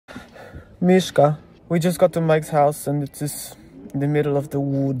Mishka. We just got to Mike's house and it's just in the middle of the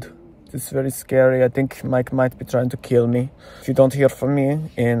wood. It's very scary. I think Mike might be trying to kill me. If you don't hear from me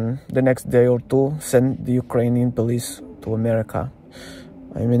in the next day or two, send the Ukrainian police to America.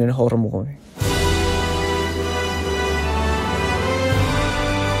 I'm in a horror movie.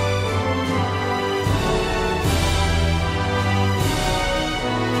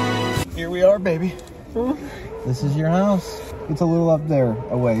 Here we are, baby. This is your house. It's a little up there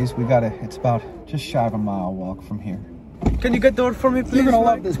a ways. It's about just shy of a mile walk from here. Can you get the door for me, please? You're gonna Mike?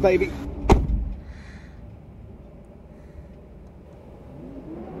 love this, baby.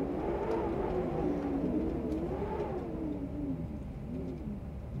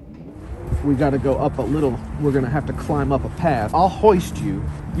 We gotta go up a little. We're gonna have to climb up a path. I'll hoist you.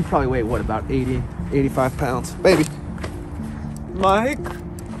 You probably weigh, what, about 80, 85 pounds? Baby. Mike?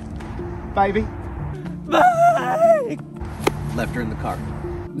 Baby. Mike! Left her in the car.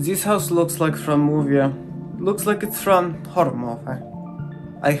 This house looks like from movie. Looks like it's from horror movie.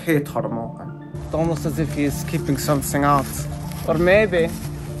 I hate horror movie. It's almost as if he's keeping something out. Or maybe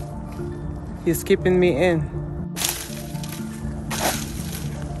he's keeping me in.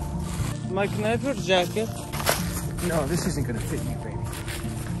 Mike, can I have your jacket? No, this isn't gonna fit you, baby.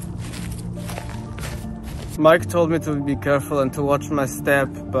 Mike told me to be careful and to watch my step,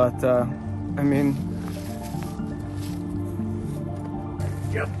 but I mean...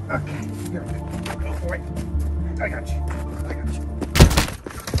 Yep, okay. Here, go for it. I got you. I got you.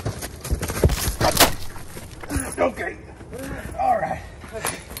 Okay. All right.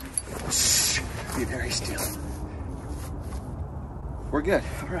 Shh. Be very still. We're good.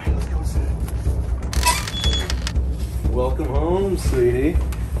 All right, let's go inside. Welcome home, sweetie.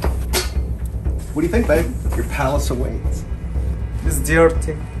 What do you think, babe? Your palace awaits. It's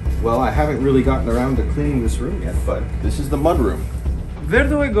dirty. Well, I haven't really gotten around to cleaning this room yet, but this is the mud room. Where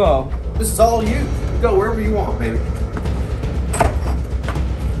do we go? This is all you. Go wherever you want, baby.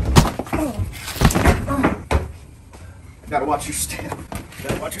 Gotta watch your step.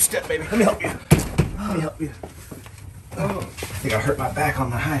 Gotta watch your step, baby. Let me help you. Let me help you. Oh, I think I hurt my back on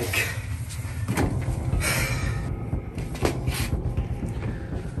the hike.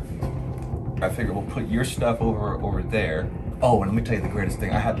 I figure we'll put your stuff over there. Oh, and let me tell you the greatest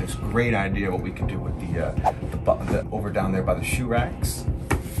thing. I had this great idea what we can do with the over down there by the shoe racks.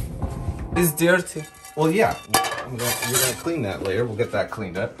 It's dirty. Well, yeah. You're gonna clean that later. We'll get that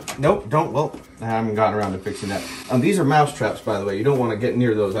cleaned up. Nope, don't. Well, I haven't gotten around to fixing that. These are mouse traps, by the way. You don't want to get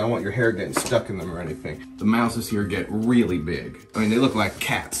near those. I don't want your hair getting stuck in them or anything. The mouses here get really big. I mean, they look like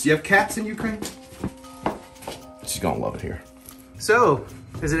cats. Do you have cats in Ukraine? She's gonna love it here. So,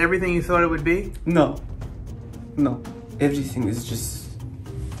 is it everything you thought it would be? No. No. Everything is just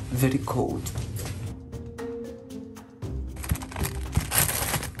very cold.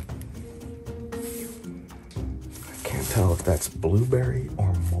 I can't tell if that's blueberry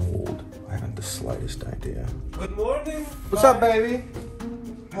or mold. I haven't the slightest idea. Good morning. What's up, baby?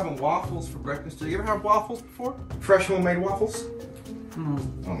 Having waffles for breakfast. Did you ever have waffles before? Fresh homemade waffles? No.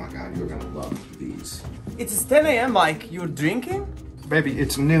 Oh my God, you're gonna love these. It's 10 a.m., Mike. You're drinking? Baby,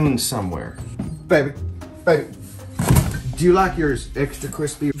 it's noon somewhere. Baby, baby. Do you like yours extra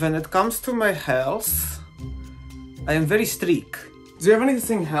crispy? When it comes to my health, I am very strict. Do you have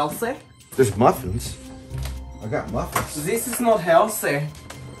anything healthy? There's muffins. I got muffins. This is not healthy.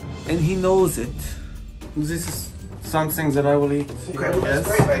 And he knows it. This is something that I will eat. Okay, well, that's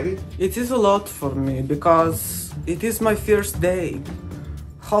great, baby. It is a lot for me because it is my first day.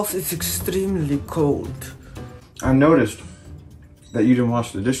 House is extremely cold. I noticed that you didn't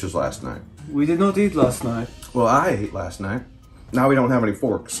wash the dishes last night. We did not eat last night. Well, I ate last night. Now we don't have any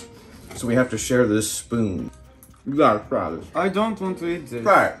forks. So we have to share this spoon. You gotta try this. I don't want to eat this.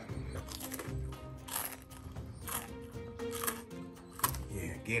 Try it.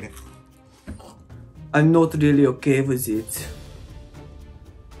 Yeah, get it. I'm not really okay with it.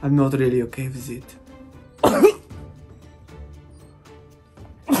 I'm not really okay with it.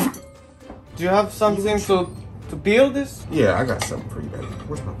 Do you have something to peel this? Yeah, I got something for you, baby.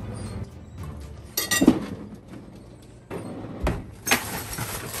 Where's my...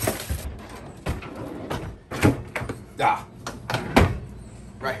 Ah.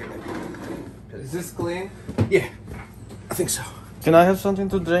 Right here, baby. Is this clean? Yeah, I think so. Can I have something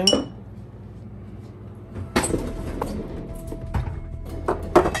to drink?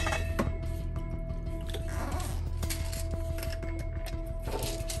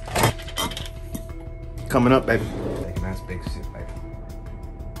 Coming up, baby. Take a nice big sip, baby.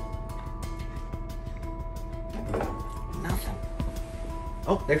 Nothing.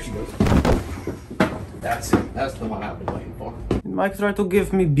 Oh, there she goes. That's it. That's the one I've been waiting for. Did Mike try to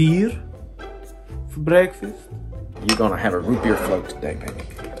give me beer? for breakfast? You're gonna have a root beer float today, baby.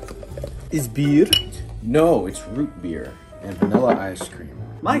 Is beer? No, it's root beer and vanilla ice cream.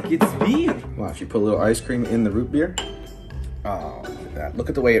 Mike, it's beer. Watch, you put a little ice cream in the root beer. Oh, look at that. Look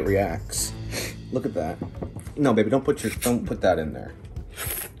at the way it reacts. Look at that. No, baby, don't put that in there.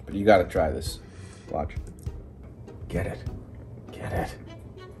 But you gotta try this. Watch. Get it. Get it.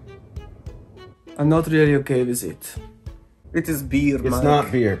 I'm not really okay with it. It is beer, Mike. It's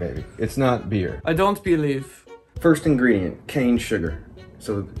not beer, baby. It's not beer. I don't believe. First ingredient, cane sugar.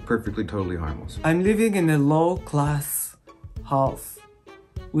 So perfectly, totally harmless. I'm living in a low-class house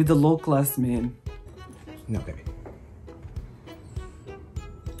with a low-class man. No, baby.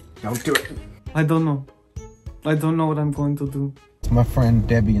 Don't do it. I don't know. I don't know what I'm going to do. It's my friend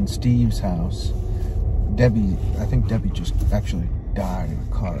Debbie and Steve's house. I think Debbie just actually died in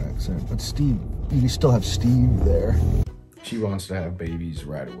a car accident, but Steve, you still have Steve there. She wants to have babies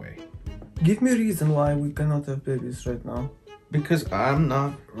right away. Give me a reason why we cannot have babies right now. Because I'm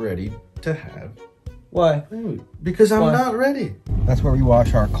not ready to have Why? food. Because I'm Why? not ready. That's where we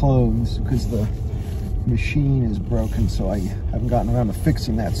wash our clothes because the machine is broken, so I haven't gotten around to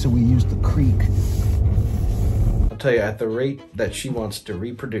fixing that, so we use the creek. I'll tell you, at the rate that she wants to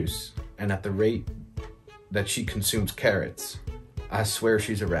reproduce and at the rate that she consumes carrots, I swear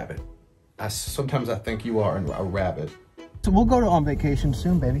she's a rabbit. Sometimes I think you are a rabbit. So we'll go on vacation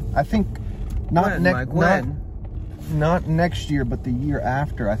soon, baby. I think When, Mike, when? Not next year, but the year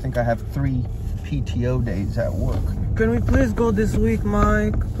after. I think I have 3 PTO days at work. Can we please go this week,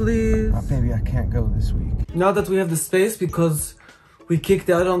 Mike? Please? Oh, baby, I can't go this week. Now that we have the space because we kicked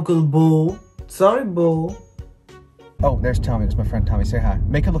out Uncle Bo. Sorry, Bo. Oh, there's Tommy. There's my friend Tommy. Say hi.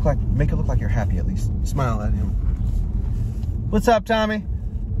 Make it look like you're happy at least. Smile at him. What's up, Tommy?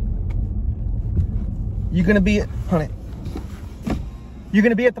 You gonna be at, honey? You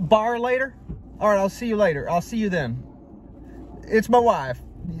gonna be at the bar later? All right, I'll see you later. I'll see you then. It's my wife.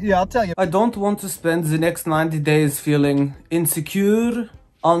 Yeah, I'll tell you. I don't want to spend the next 90 days feeling insecure,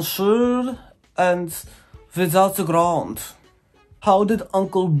 unsure, and without the ground. How did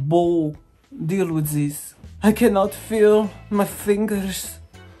Uncle Bo deal with this? I cannot feel my fingers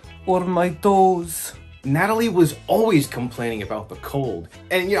or my toes. Natalie was always complaining about the cold.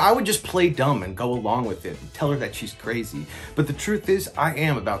 And you know, I would just play dumb and go along with it and tell her that she's crazy. But the truth is, I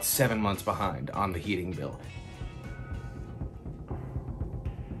am about 7 months behind on the heating bill.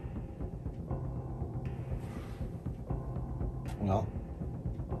 Well,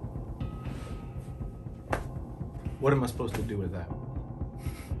 what am I supposed to do with that?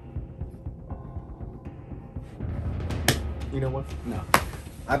 You know what? No.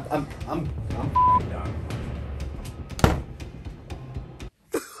 I'm f***ing done.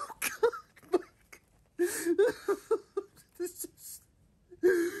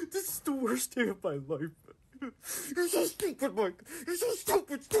 This is the worst day of my life. You're so stupid, Mike. You're so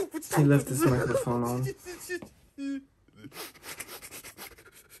stupid. He left his microphone on.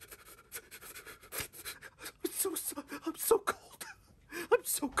 I'm so cold. I'm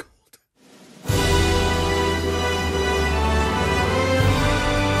so cold.